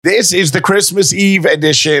This is the Christmas Eve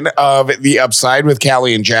edition of The Upside with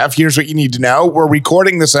Callie and Jeff. Here's what you need to know. We're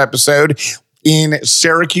recording this episode in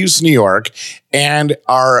Syracuse, New York, and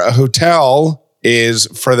our hotel is,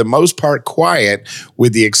 for the most part, quiet,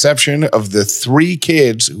 with the exception of the three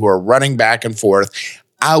kids who are running back and forth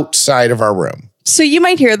outside of our room. So you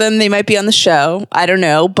might hear them. They might be on the show. I don't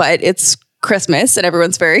know, but it's Christmas and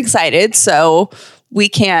everyone's very excited. So we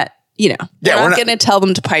can't, we're not going to tell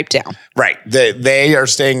them to pipe down. Right. They are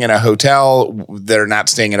staying in a hotel. They're not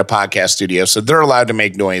staying in a podcast studio, so they're allowed to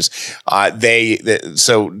make noise.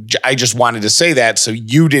 So I just wanted to say that so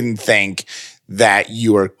you didn't think that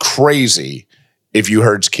you were crazy if you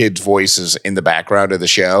heard kids' voices in the background of the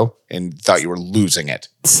show and thought you were losing it.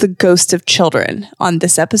 It's the ghost of children on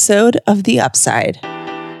this episode of The Upside.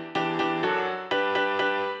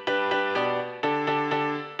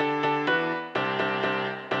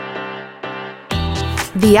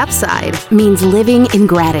 The Upside means living in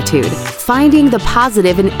gratitude, finding the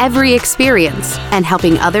positive in every experience, and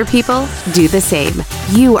helping other people do the same.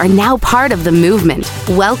 You are now part of the movement.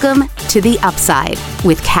 Welcome to The Upside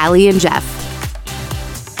with Callie and Jeff.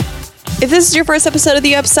 If this is your first episode of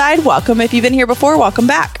The Upside, welcome. If you've been here before, welcome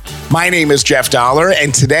back. My name is Jeff Dollar,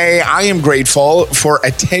 and today I am grateful for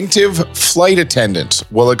attentive flight attendants.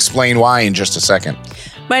 We'll explain why in just a second.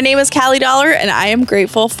 My name is Callie Dollar, and I am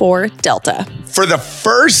grateful for Delta. For the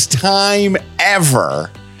first time ever,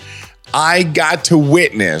 I got to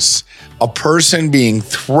witness a person being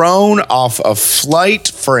thrown off a flight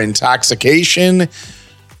for intoxication,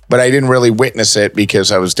 but I didn't really witness it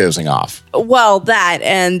because I was dozing off. Well, that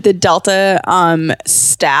and the Delta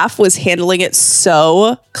staff was handling it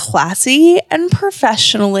so classy and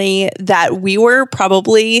professionally that we were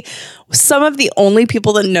probably some of the only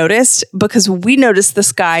people that noticed, because we noticed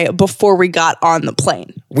this guy before we got on the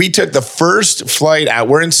plane. We took the first flight out.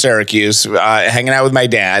 We're in Syracuse, hanging out with my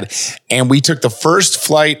dad, and we took the first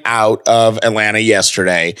flight out of Atlanta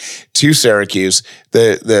yesterday to Syracuse.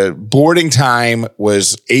 The boarding time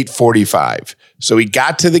was 8:45. So we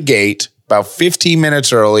got to the gate about 15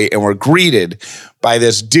 minutes early, and we're greeted by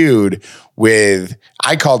this dude with,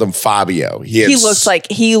 I called him Fabio. He looked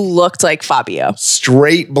like Fabio.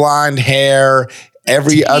 Straight blonde hair.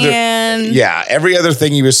 Every other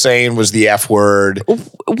thing he was saying was the F word.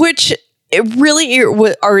 Which it really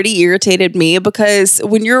already irritated me, because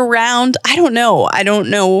when you're around, I don't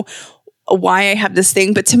know why I have this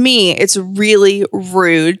thing, but to me, it's really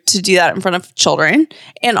rude to do that in front of children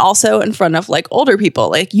and also in front of like older people.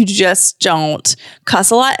 Like, you just don't cuss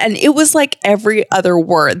a lot. And it was like every other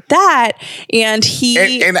word that, and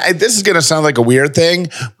this is going to sound like a weird thing,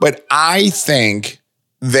 but I think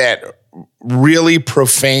that really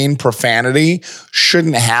profane profanity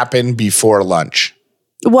shouldn't happen before lunch.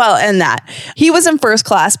 Well, and that he was in first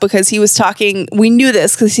class because he was talking. We knew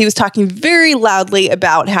this because he was talking very loudly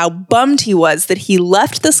about how bummed he was that he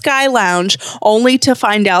left the Sky Lounge only to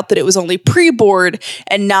find out that it was only pre-board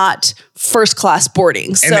and not first class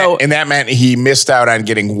boarding. And that meant he missed out on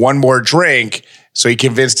getting one more drink. So he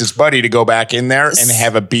convinced his buddy to go back in there and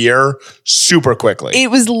have a beer super quickly.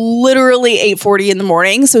 It was literally 8:40 in the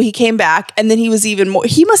morning. So he came back, and then he was even more,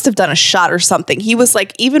 he must have done a shot or something. He was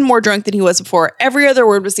like even more drunk than he was before. Every other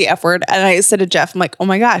word was the F word. And I said to Jeff, I'm like, oh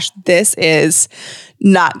my gosh, this is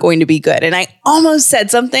not going to be good. And I almost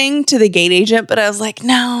said something to the gate agent, but I was like,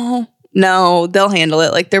 no, they'll handle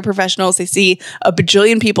it. Like, they're professionals. They see a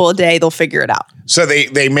bajillion people a day. They'll figure it out. So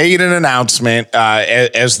they made an announcement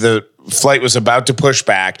as the flight was about to push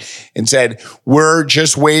back and said, we're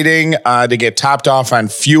just waiting to get topped off on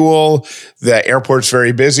fuel. The airport's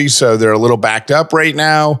very busy, so they're a little backed up right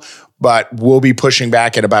now, but we'll be pushing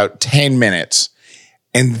back in about 10 minutes.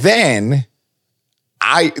 And then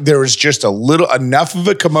there was just enough of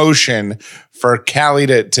a commotion for Callie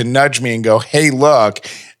to nudge me and go, hey, look.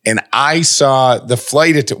 And I saw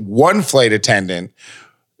one flight attendant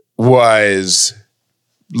was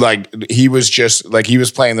like, he was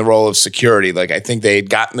playing the role of security. Like, I think they had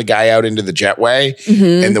gotten the guy out into the jetway,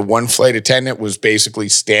 and the one flight attendant was basically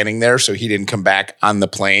standing there so he didn't come back on the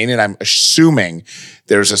plane. And I'm assuming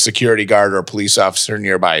there's a security guard or a police officer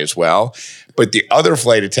nearby as well. But the other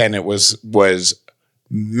flight attendant was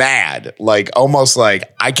mad, like almost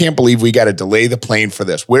like, I can't believe we got to delay the plane for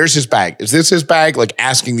this. Where's his bag? Is this his bag? Like,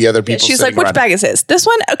 asking the other people. She's like, which bag is his? This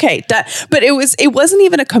one? Okay. But it wasn't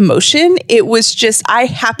even a commotion. It was just, I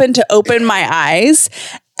happened to open my eyes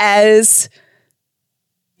as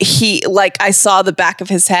I saw the back of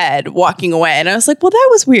his head walking away, and I was like, well, that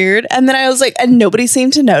was weird. And then I was like, and nobody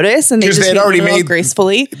seemed to notice, and they just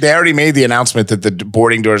gracefully. They already made the announcement that the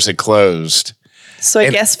boarding doors had closed. So I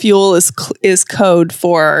guess fuel is code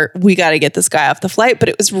for we got to get this guy off the flight. But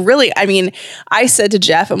it was really, I mean, I said to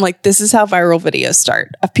Jeff, I'm like, this is how viral videos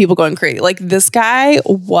start of people going crazy. Like this guy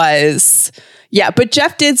was, yeah. But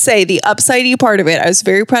Jeff did say the upsidey part of it. I was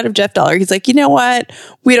very proud of Jeff Dollar. He's like, you know what?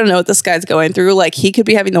 We don't know what this guy's going through. Like he could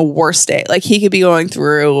be having the worst day. Like he could be going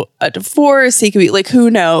through a divorce. He could be like, who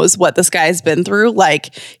knows what this guy's been through?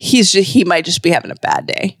 Like he might just be having a bad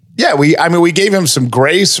day. Yeah, we gave him some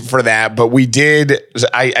grace for that, but we did.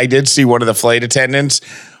 I did see one of the flight attendants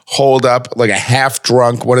hold up like a half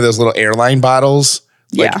drunk one of those little airline bottles,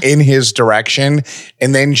 like in his direction,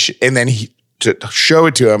 and then he to show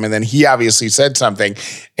it to him, and then he obviously said something,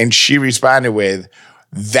 and she responded with,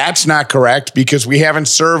 "That's not correct because we haven't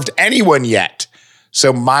served anyone yet."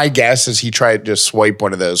 So my guess is he tried to swipe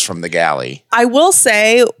one of those from the galley. I will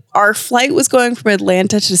say our flight was going from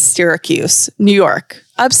Atlanta to Syracuse, New York.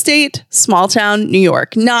 Upstate, small town, New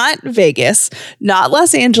York. Not Vegas, not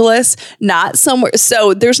Los Angeles, not somewhere.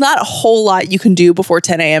 So there's not a whole lot you can do before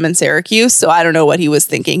 10 a.m. in Syracuse. So I don't know what he was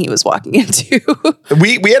thinking he was walking into.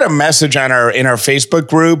 We had a message in our Facebook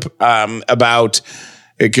group about...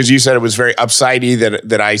 because you said it was very upsidey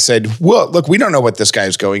that I said, well, look, we don't know what this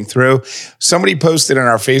guy's going through. Somebody posted in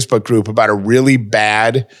our Facebook group about a really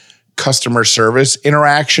bad customer service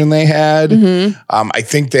interaction they had. Mm-hmm. I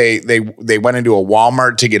think they went into a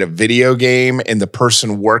Walmart to get a video game, and the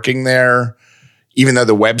person working there, even though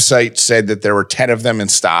the website said that there were 10 of them in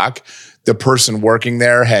stock, the person working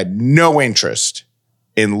there had no interest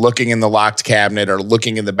in looking in the locked cabinet or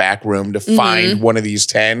looking in the back room to find one of these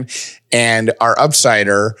 10. And our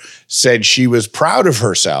upsider said she was proud of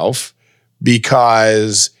herself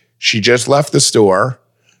because she just left the store,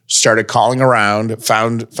 started calling around,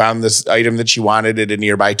 found this item that she wanted at a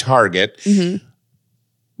nearby Target,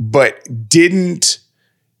 but didn't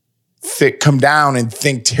come down and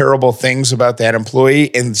think terrible things about that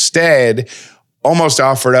employee. Instead, almost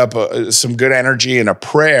offered up some good energy and a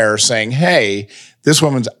prayer saying, hey, this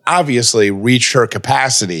woman's obviously reached her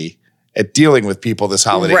capacity at dealing with people this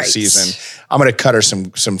holiday season. I'm going to cut her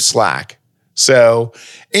some slack. So,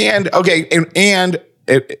 we're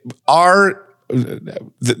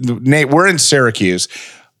in Syracuse.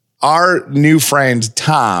 Our new friend,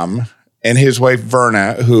 Tom, and his wife,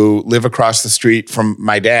 Verna, who live across the street from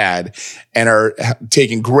my dad and are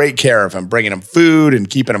taking great care of him, bringing him food and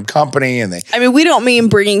keeping him company. And we don't mean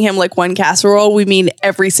bringing him like one casserole. We mean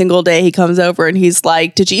every single day he comes over and he's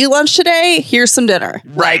like, did you eat lunch today? Here's some dinner.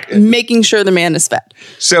 Right. Like making sure the man is fed.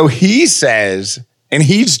 So he says, and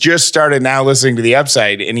he's just started now listening to the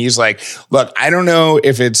Upside, and he's like, look, I don't know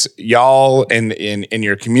if it's y'all in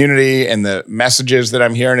your community and the messages that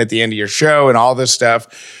I'm hearing at the end of your show and all this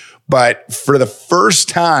stuff, but for the first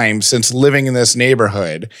time since living in this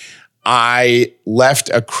neighborhood, I left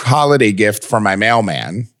a holiday gift for my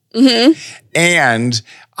mailman. Mm-hmm. And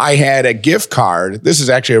I had a gift card. This is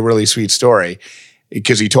actually a really sweet story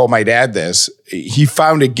because he told my dad this. He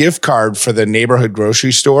found a gift card for the neighborhood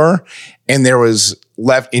grocery store, and there was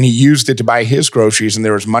left, and he used it to buy his groceries, and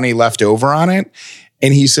there was money left over on it.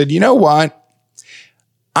 And he said, you know what?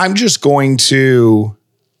 I'm just going to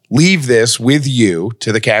leave this with you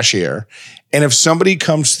to the cashier. And if somebody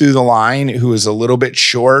comes through the line who is a little bit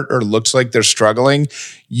short or looks like they're struggling,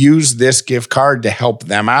 use this gift card to help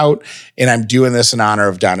them out. And I'm doing this in honor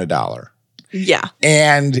of Donna Dollar. Yeah.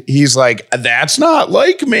 And he's like, that's not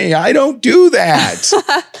like me. I don't do that.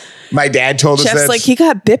 My dad told us that. Jeff's like, he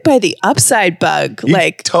got bit by the upside bug.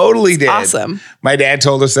 He totally did. Awesome. My dad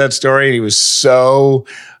told us that story, and he was so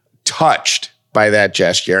touched by that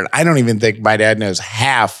gesture. And I don't even think my dad knows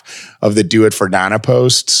half of the Do It For Donna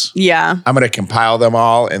posts. Yeah. I'm going to compile them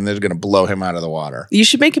all, and they're going to blow him out of the water. You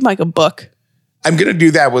should make him like a book. I'm going to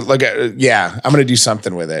do that with I'm going to do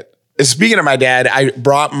something with it. Speaking of my dad, I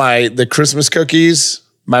brought the Christmas cookies,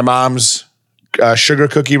 my mom's sugar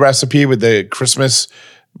cookie recipe with the Christmas,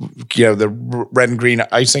 the red and green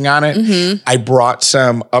icing on it. Mm-hmm. I brought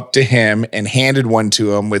some up to him and handed one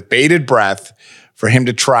to him with bated breath for him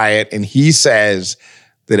to try it. And he says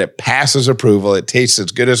that it passes approval. It tastes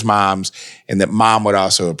as good as mom's, and that mom would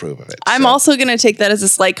also approve of it. I'm also going to take that as a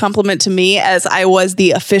slight compliment to me, as I was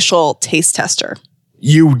the official taste tester.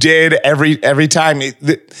 You did every time.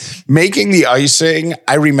 Making the icing,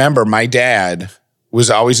 I remember my dad was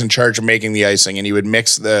always in charge of making the icing, and he would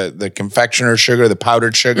mix the confectioner sugar, the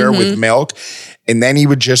powdered sugar with milk, and then he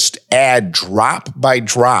would just add drop by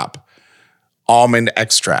drop almond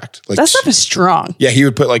extract. That stuff is strong. Yeah, he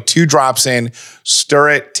would put 2 drops in, stir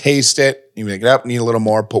it, taste it. You make it up, need a little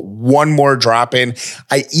more, put 1 more drop in.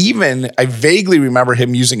 I vaguely remember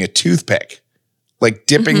him using a toothpick like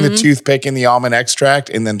dipping the toothpick in the almond extract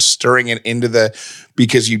and then stirring it into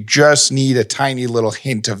because you just need a tiny little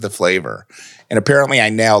hint of the flavor. And apparently I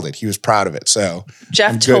nailed it. He was proud of it. So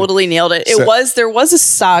Jeff totally nailed it. There was a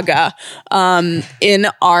saga in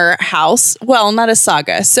our house. Well, not a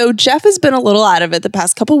saga. So Jeff has been a little out of it the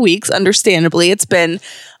past couple weeks. Understandably, it's been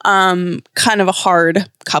kind of a hard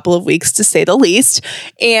couple of weeks to say the least.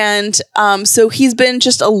 And so he's been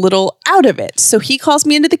just a little out of it. So he calls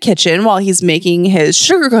me into the kitchen while he's making his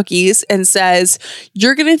sugar cookies and says,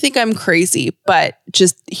 "You're going to think I'm crazy, but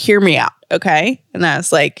just hear me out. Okay?" And I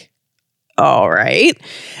was like, all right.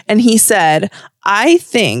 And he said, "I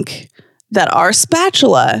think that our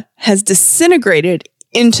spatula has disintegrated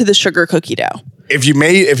into the sugar cookie dough."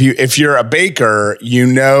 If you're a baker, you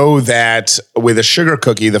know that with a sugar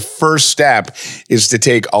cookie, the first step is to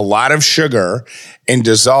take a lot of sugar and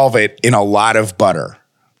dissolve it in a lot of butter.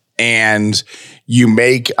 And you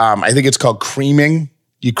make, I think it's called creaming.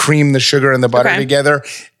 You cream the sugar and the butter together,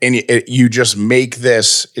 and you just make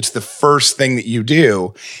this. It's the first thing that you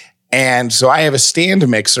do. And so I have a stand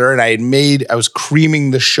mixer, and I was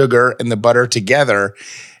creaming the sugar and the butter together.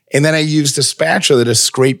 And then I used a spatula to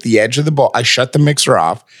scrape the edge of the bowl. I shut the mixer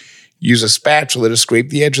off, use a spatula to scrape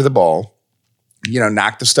the edge of the bowl,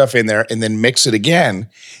 knock the stuff in there, and then mix it again.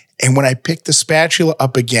 And when I picked the spatula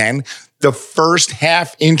up again, the first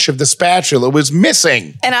half inch of the spatula was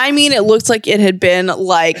missing. And I mean, it looked like it had been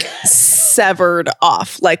like severed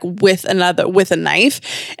off, like with a knife.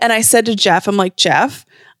 And I said to Jeff, I'm like, "Jeff,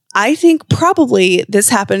 I think probably this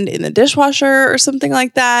happened in the dishwasher or something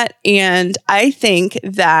like that. And I think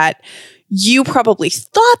that you probably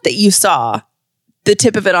thought that you saw the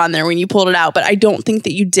tip of it on there when you pulled it out, but I don't think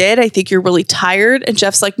that you did. I think you're really tired." And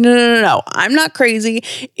Jeff's like, no, I'm not crazy.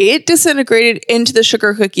 It disintegrated into the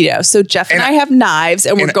sugar cookie dough. So Jeff and I have knives,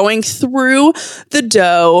 and we're going through the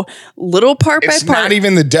dough, little part by part. It's not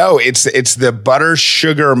even the dough. It's the butter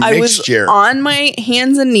sugar mixture. I was on my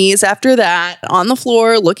hands and knees after that, on the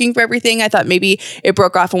floor, looking for everything. I thought maybe it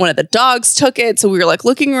broke off and one of the dogs took it. So we were like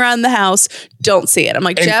looking around the house, don't see it. I'm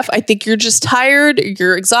like, "Jeff, I think you're just tired.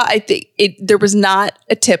 You're exhausted." I think there was not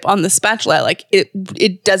a tip on the spatula. Like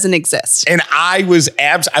it doesn't exist. And I was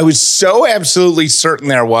so absolutely certain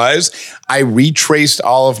there was. I retraced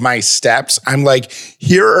all of my steps. I'm like,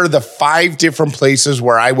 here are the 5 different places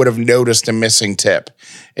where I would have noticed a missing tip.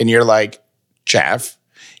 And you're like, "Jeff,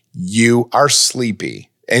 you are sleepy."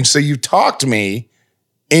 And so you talked me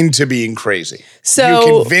into being crazy. So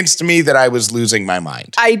you convinced me that I was losing my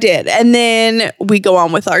mind. I did. And then we go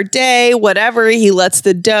on with our day, whatever. He lets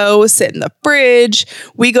the dough sit in the fridge.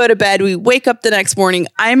 We go to bed. We wake up the next morning.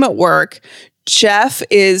 I'm at work. Jeff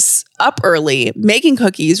is up early, making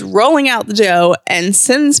cookies, rolling out the dough, and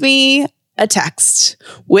sends me a text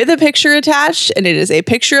with a picture attached, and it is a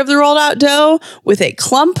picture of the rolled out dough with a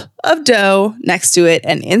clump of dough next to it,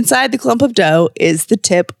 and inside the clump of dough is the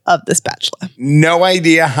tip of the spatula. No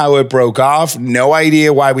idea how it broke off. No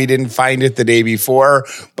idea why we didn't find it the day before,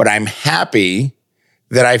 but I'm happy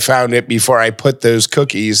that I found it before I put those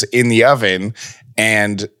cookies in the oven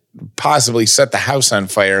and possibly set the house on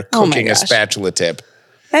fire cooking a spatula tip.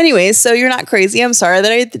 Anyways, so you're not crazy. I'm sorry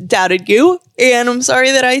that I doubted you, and I'm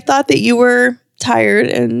sorry that I thought that you were tired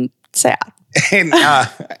and sad.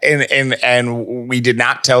 And we did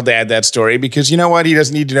not tell Dad that story because you know what? He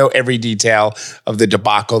doesn't need to know every detail of the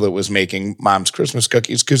debacle that was making Mom's Christmas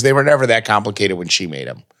cookies because they were never that complicated when she made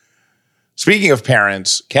them. Speaking of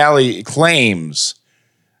parents, Callie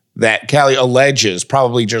alleges,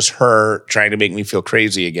 probably just her trying to make me feel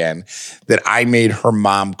crazy again, that I made her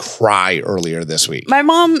mom cry earlier this week. My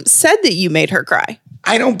mom said that you made her cry.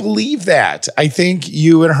 I don't believe that. I think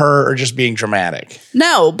you and her are just being dramatic.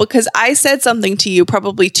 No, because I said something to you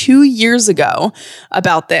probably 2 years ago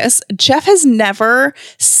about this. Jeff has never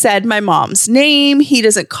said my mom's name. He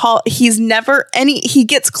gets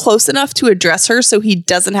close enough to address her so he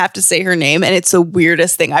doesn't have to say her name. And it's the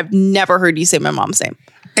weirdest thing. I've never heard you say my mom's name.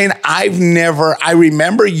 And I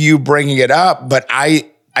remember you bringing it up, but I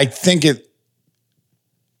think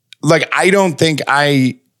I don't think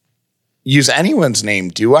I use anyone's name,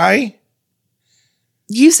 do I?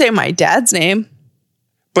 You say my dad's name.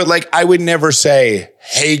 But I would never say,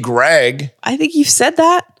 "Hey, Greg." I think you've said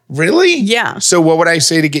that. Really? Yeah. So what would I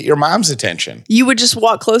say to get your mom's attention? You would just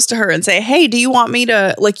walk close to her and say, "Hey, do you want me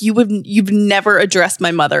to," you've never addressed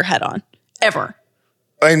my mother head on, ever.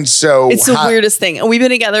 And so it's the weirdest thing. And we've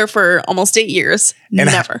been together for almost 8 years.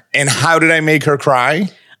 Never. And how did I make her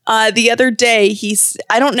cry? The other day,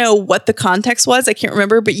 I don't know what the context was. I can't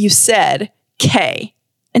remember, but you said K.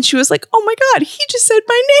 And she was like, "Oh my God, he just said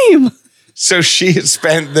my name." So she has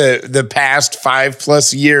spent the past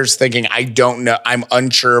 5+ years thinking, I don't know, I'm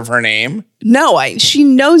unsure of her name. No, she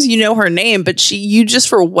knows you know her name, but you just,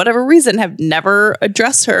 for whatever reason, have never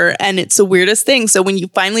addressed her. And it's the weirdest thing. So when you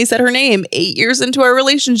finally said her name 8 years into our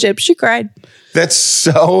relationship, she cried. That's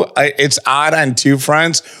it's odd on two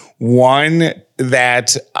fronts. One,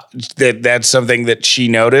 that's something that she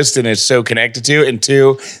noticed and is so connected to. And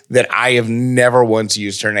two, that I have never once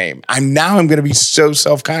used her name. I'm going to be so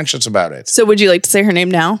self-conscious about it. So would you like to say her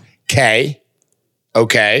name now? K.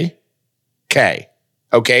 Okay. K.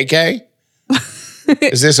 Okay, K?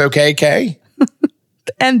 Is this okay, K?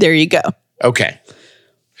 And there you go. Okay.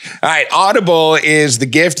 All right. Audible is the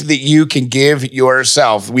gift that you can give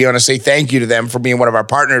yourself. We want to say thank you to them for being one of our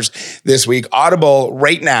partners this week. Audible,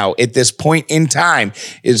 right now, at this point in time,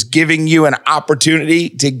 is giving you an opportunity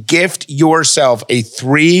to gift yourself a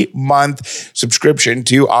 3-month subscription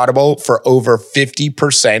to Audible for over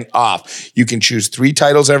 50% off. You can choose 3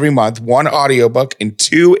 titles every month, 1 audiobook, and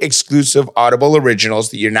 2 exclusive Audible originals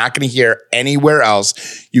that you're not going to hear anywhere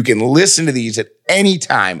else. You can listen to these at any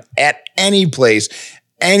time, at any place,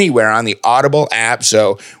 anywhere on the Audible app.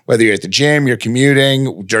 So whether you're at the gym, you're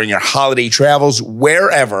commuting, during your holiday travels,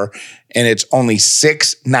 wherever, and it's only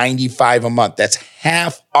 $6.95 a month. That's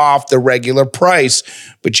half off the regular price,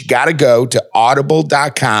 but you got to go to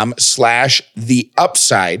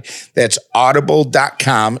audible.com/theupside. That's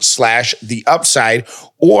audible.com/theupside,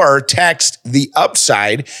 or text the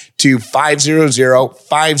upside to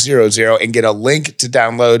 500-500 and get a link to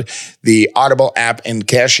download the Audible app and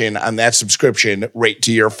cash in on that subscription right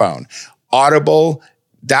to your phone.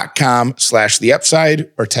 Audible.com/theupside,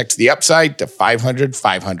 or text the upside to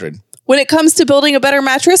 500-500. When it comes to building a better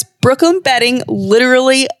mattress, Brooklyn Bedding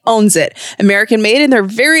literally owns it. American made in their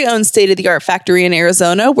very own state-of-the-art factory in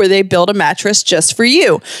Arizona, where they build a mattress just for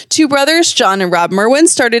you. 2 brothers, John and Rob Merwin,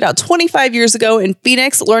 started out 25 years ago in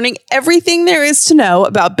Phoenix, learning everything there is to know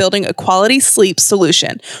about building a quality sleep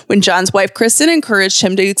solution. When John's wife, Kristen, encouraged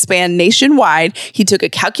him to expand nationwide, he took a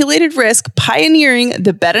calculated risk, pioneering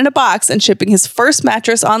the bed-in-a-box and shipping his first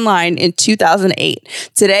mattress online in 2008.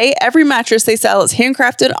 Today, every mattress they sell is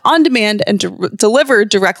handcrafted on demand and delivered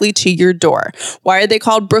directly to your door. Why are they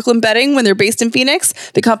called Brooklyn Bedding when they're based in Phoenix?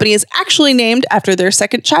 The company is actually named after their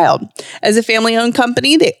second child. As a family-owned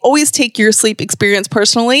company, they always take your sleep experience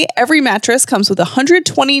personally. Every mattress comes with a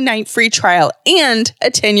 120-night free trial and a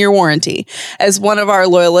 10-year warranty. As one of our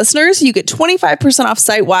loyal listeners, you get 25% off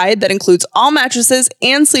site-wide. That includes all mattresses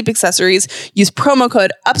and sleep accessories. Use promo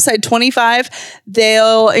code UPSIDE25.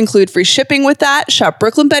 They'll include free shipping with that. Shop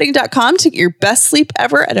brooklynbedding.com to get your best sleep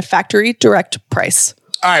ever at a factory direct price.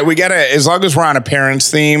 All right, we got to, as long as we're on a parents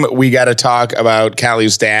theme, we got to talk about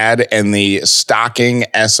Callie's dad and the stocking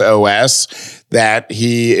SOS that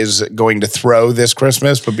he is going to throw this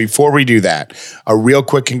Christmas. But before we do that, a real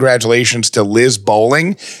quick congratulations to Liz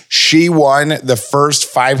Bowling. She won the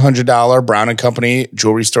first $500 Brown & Company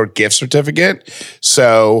jewelry store gift certificate.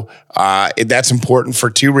 So that's important for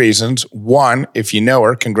 2 reasons. 1, if you know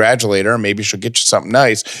her, congratulate her. Maybe she'll get you something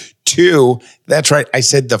nice. 2, that's right, I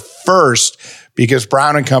said the first, because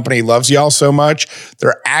Brown & Company loves y'all so much,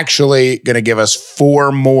 they're actually going to give us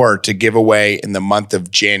 4 more to give away in the month of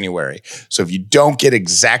January. So if you don't get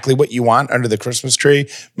exactly what you want under the Christmas tree,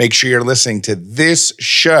 make sure you're listening to this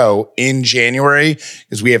show in January,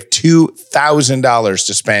 because we have $2,000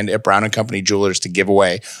 to spend at Brown & Company Jewelers to give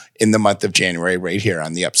away in the month of January right here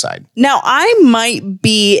on the Upside. Now, I might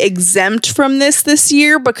be exempt from this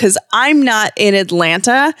year because I'm not in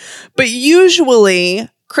Atlanta, but usually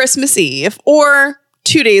Christmas Eve or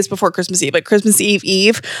 2 days before Christmas Eve, like Christmas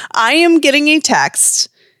Eve, I am getting a text,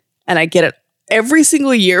 and I get it every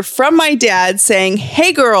single year from my dad saying,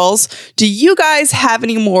 "Hey girls, do you guys have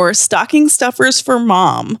any more stocking stuffers for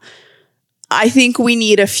mom? I think we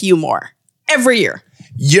need a few more." Every year.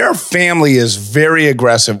 Your family is very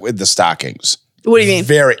aggressive with the stockings. What do you mean?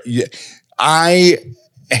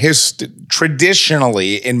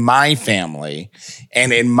 Traditionally in my family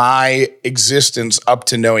and in my existence up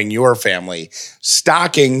to knowing your family,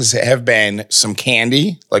 stockings have been some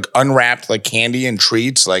candy, like unwrapped like candy and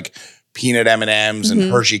treats, like peanut M&Ms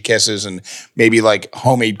and Hershey Kisses, and maybe like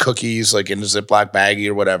homemade cookies, like in a Ziploc baggie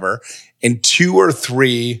or whatever, and 2 or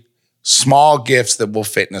 3 small gifts that will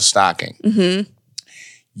fit in a stocking. Mm-hmm.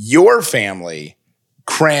 Your family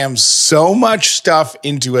crams so much stuff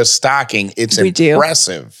into a stocking. It's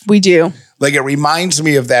impressive. We do. Like, it reminds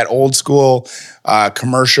me of that old school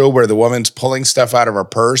commercial where the woman's pulling stuff out of her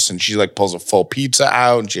purse and she like pulls a full pizza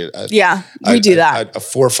out. And she, we do that. A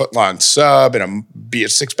 4-foot long sub and a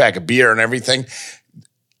 6-pack of beer and everything.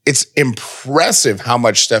 it's impressive how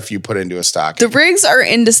much stuff you put into a stocking. The Riggs are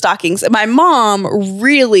into stockings. My mom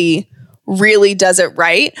really does it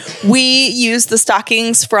right. We use the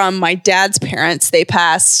stockings from my dad's parents. They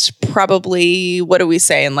passed probably, what do we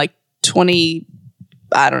say, in like 20,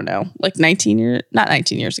 I don't know, like 19 years, not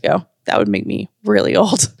 19 years ago. That would make me really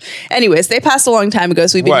old. Anyways, they passed a long time ago.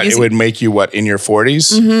 So we've been using. It would make you what, in your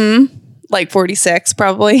 40s? Mm-hmm. Like 46,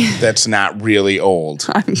 probably. That's not really old.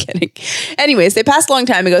 I'm kidding. Anyways, they passed a long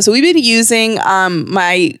time ago. So we've been using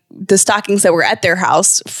the stockings that were at their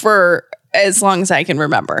house for as long as I can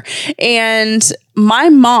remember. And my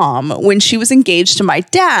mom, when she was engaged to my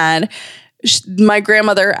dad, my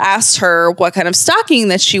grandmother asked her what kind of stocking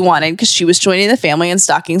that she wanted because she was joining the family and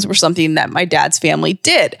stockings were something that my dad's family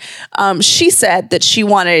did. She said that she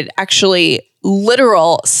wanted actually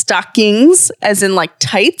literal stockings, as in like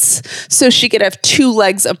tights, so she could have 2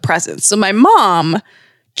 legs of presents. So my mom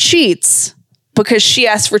cheats because she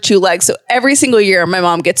asked for 2 legs. So every single year, my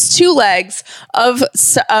mom gets 2 legs of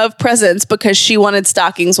presents because she wanted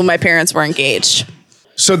stockings when my parents were engaged.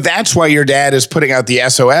 So that's why your dad is putting out the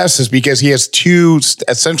SOS, is because he has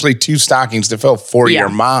essentially 2 stockings to fill for your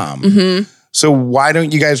mom. Mm-hmm. So why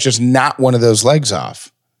don't you guys just knot one of those legs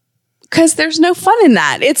off? Because there's no fun in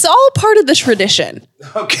that. It's all part of the tradition.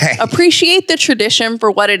 Okay. Appreciate the tradition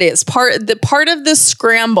for what it is. Part of the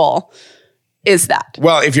scramble is that.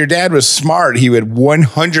 Well, if your dad was smart, he would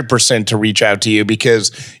 100% to reach out to you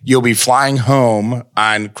because you'll be flying home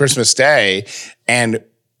on Christmas Day, and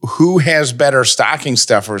who has better stocking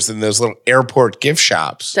stuffers than those little airport gift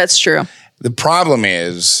shops? That's true. The problem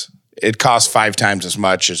is it costs 5 times as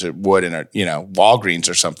much as it would in a, Walgreens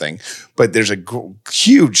or something, but there's a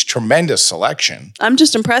huge, tremendous selection. I'm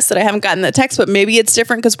just impressed that I haven't gotten that text, but maybe it's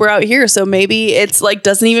different because we're out here. So maybe it's like,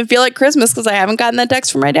 doesn't even feel like Christmas because I haven't gotten that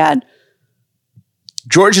text from my dad.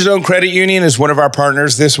 Georgia's Own Credit Union is one of our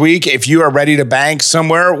partners this week. If you are ready to bank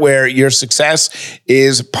somewhere where your success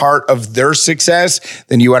is part of their success,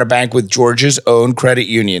 then you want to bank with Georgia's Own Credit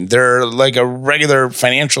Union. They're like a regular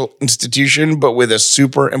financial institution, but with a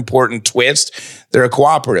super important twist. They're a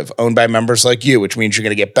cooperative owned by members like you, which means you're going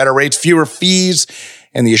to get better rates, fewer fees,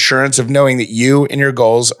 and the assurance of knowing that you and your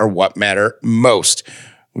goals are what matter most.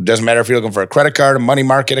 It doesn't matter if you're looking for a credit card, a money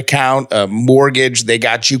market account, a mortgage, they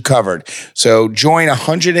got you covered. So join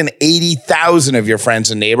 180,000 of your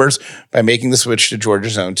friends and neighbors by making the switch to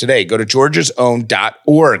Georgia's Own today. Go to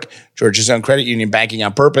georgiasown.org. Georgia's Own Credit Union, banking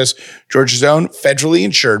on purpose. Georgia's Own, federally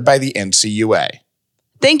insured by the NCUA.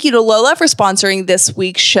 Thank you to Lola for sponsoring this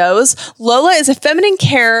week's shows. Lola is a feminine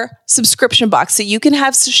care subscription box that you can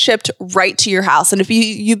have shipped right to your house. And if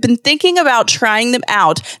you've been thinking about trying them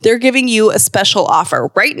out, they're giving you a special offer.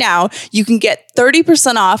 Right now, you can get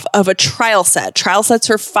 30% off of a trial set. Trial sets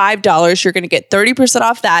are $5. You're going to get 30%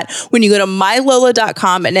 off that when you go to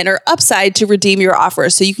mylola.com and enter UPSIDE to redeem your offer.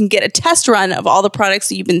 So you can get a test run of all the products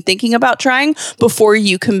that you've been thinking about trying before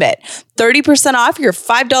you commit. 30% off your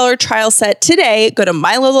 $5 trial set today. Go to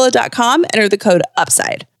mylola.com, enter the code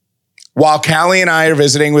UPSIDE. While Callie and I are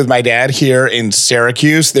visiting with my dad here in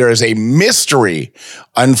Syracuse, there is a mystery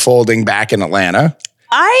unfolding back in Atlanta.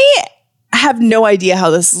 I have no idea how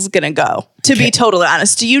this is going to go, to be totally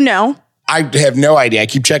honest. Do you know? I have no idea. I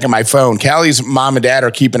keep checking my phone. Callie's mom and dad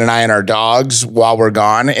are keeping an eye on our dogs while we're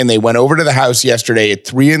gone, and they went over to the house yesterday at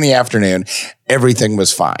 3 p.m. Everything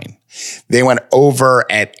was fine. They went over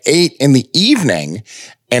at 8 p.m,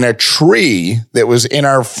 and a tree that was in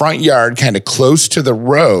our front yard, kind of close to the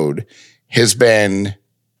road, has been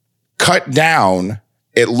cut down.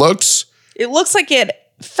 It looks like it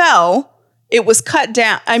fell. It was cut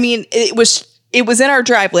down. I mean, it was in our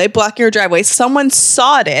driveway, blocking our driveway. Someone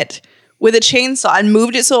sawed it with a chainsaw and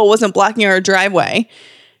moved it so it wasn't blocking our driveway,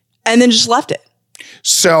 and then just left it.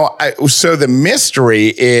 So the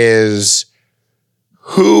mystery is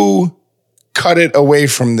who cut it away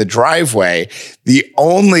from the driveway. The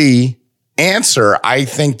only answer I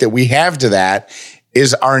think that we have to that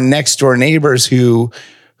is our next door neighbors who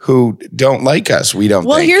don't like us.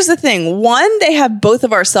 Well, here's the thing. One, they have both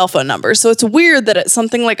of our cell phone numbers. So it's weird that it's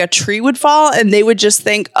something like a tree would fall and they would just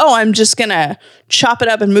think, oh, I'm just going to chop it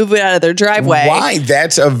up and move it out of their driveway. Why?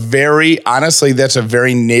 That's a very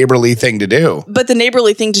neighborly thing to do. But the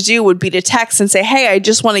neighborly thing to do would be to text and say, hey, I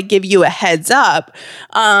just want to give you a heads up.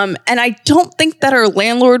 And I don't think that our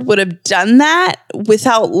landlord would have done that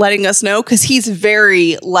without letting us know, because he's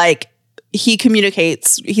very he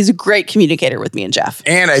communicates. He's a great communicator with me and Jeff.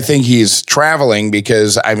 And I think he's traveling,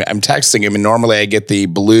 because I'm texting him, and normally I get the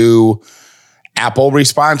blue Apple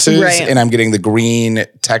responses, right, and I'm getting the green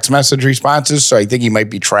text message responses. So I think he might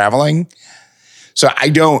be traveling. So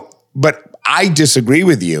but I disagree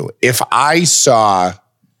with you. If I saw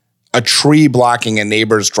a tree blocking a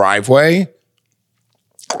neighbor's driveway,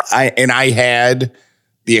 I had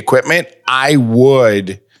the equipment, I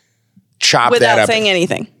would chop that up. Without saying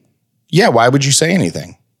anything. Yeah, why would you say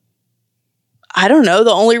anything? I don't know.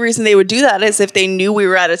 The only reason they would do that is if they knew we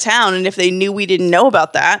were out of town and if they knew we didn't know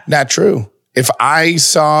about that. Not true. If I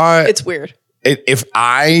saw... It's weird. If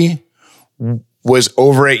I was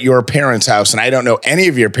over at your parents' house and I don't know any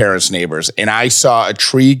of your parents' neighbors and I saw a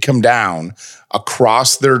tree come down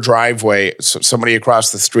across their driveway, somebody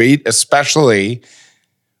across the street, especially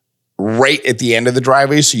right at the end of the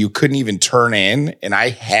driveway so you couldn't even turn in, and I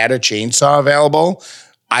had a chainsaw available,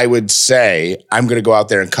 I would say, I'm going to go out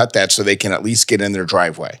there and cut that so they can at least get in their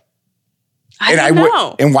driveway. I don't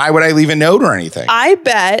know. And why would I leave a note or anything? I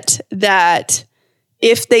bet that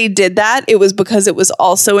if they did that, it was because it was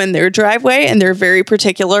also in their driveway and they're very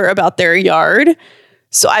particular about their yard.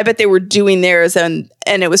 So I bet they were doing theirs and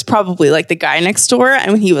it was probably like the guy next door.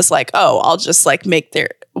 And he was like, oh, I'll just like make their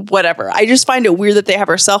whatever. I just find it weird that they have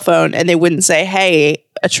our cell phone and they wouldn't say, hey,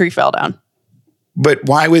 a tree fell down. But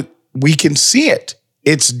why would we can see it?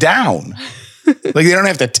 It's down. Like they don't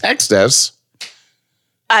have to text us.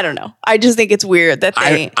 I don't know. I just think it's weird that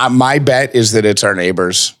they... my bet is that it's our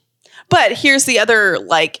neighbors. But here's the other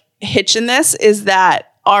like hitch in this is that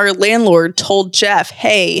our landlord told Jeff,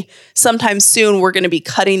 hey, sometime soon we're going to be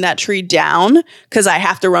cutting that tree down because I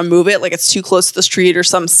have to remove it. Like it's too close to the street or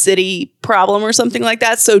some city problem or something like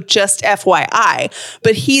that. So just FYI.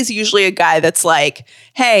 But he's usually a guy that's like,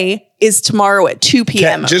 hey, is tomorrow at 2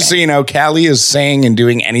 p.m. Just so you know, Callie is saying and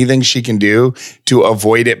doing anything she can do to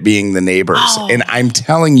avoid it being the neighbors. Oh. And I'm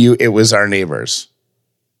telling you, it was our neighbors.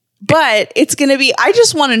 But it's going to be, I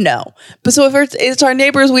just want to know. But so if it's our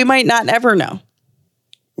neighbors, we might not ever know.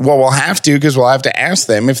 Well, we'll have to because we'll have to ask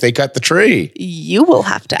them if they cut the tree. You will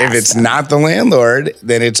have to ask them. If it's them. not the landlord,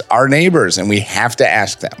 then it's our neighbors and we have to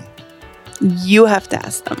ask them. You have to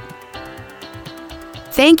ask them.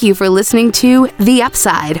 Thank you for listening to The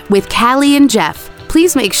Upside with Callie and Jeff.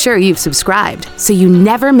 Please make sure you've subscribed so you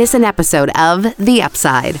never miss an episode of The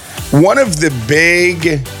Upside. One of the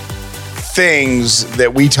big things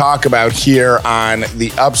that we talk about here on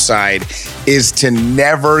The Upside is to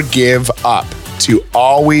never give up, to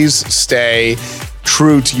always stay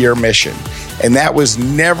true to your mission. And that was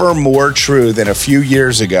never more true than a few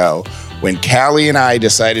years ago when Callie and I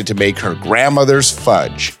decided to make her grandmother's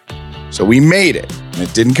fudge. So we made it, and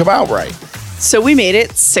it didn't come out right. So we made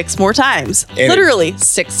it 6 more times. And literally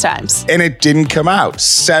 6 times. And it didn't come out.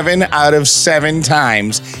 7 out of 7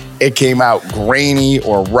 times, it came out grainy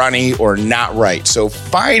or runny or not right. So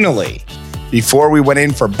finally, before we went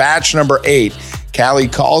in for batch number 8, Callie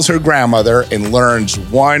calls her grandmother and learns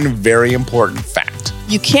one very important fact.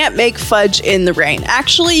 You can't make fudge in the rain.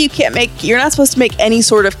 Actually, you're not supposed to make any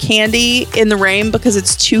sort of candy in the rain because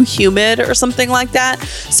it's too humid or something like that.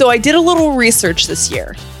 So I did a little research this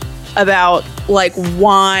year about like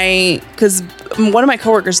why, because one of my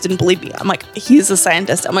coworkers didn't believe me. I'm like, he's a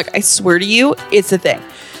scientist. I'm like, I swear to you, it's a thing.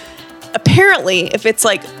 Apparently, if it's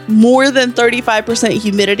like more than 35%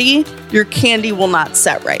 humidity, your candy will not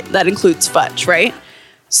set right. That includes fudge, right?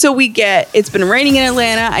 So it's been raining in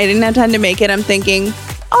Atlanta. I didn't have time to make it. I'm thinking,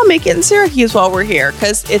 I'll make it in Syracuse while we're here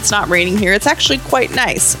because it's not raining here. It's actually quite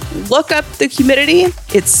nice. Look up the humidity.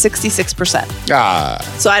 It's 66%.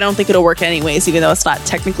 So I don't think it'll work anyways, even though it's not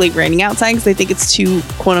technically raining outside because they think it's too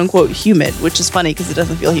quote unquote humid, which is funny because it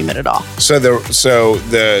doesn't feel humid at all. So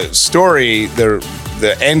the story,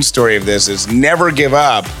 the end story of this is never give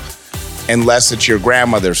up unless it's your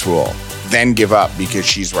grandmother's rule. Then give up because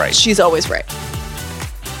she's right. She's always right.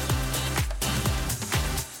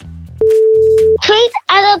 Treat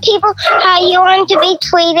other people how you want to be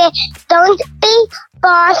treated. Don't be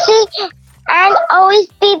bossy and always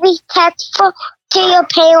be respectful to your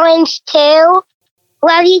parents too.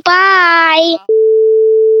 Love you. Bye.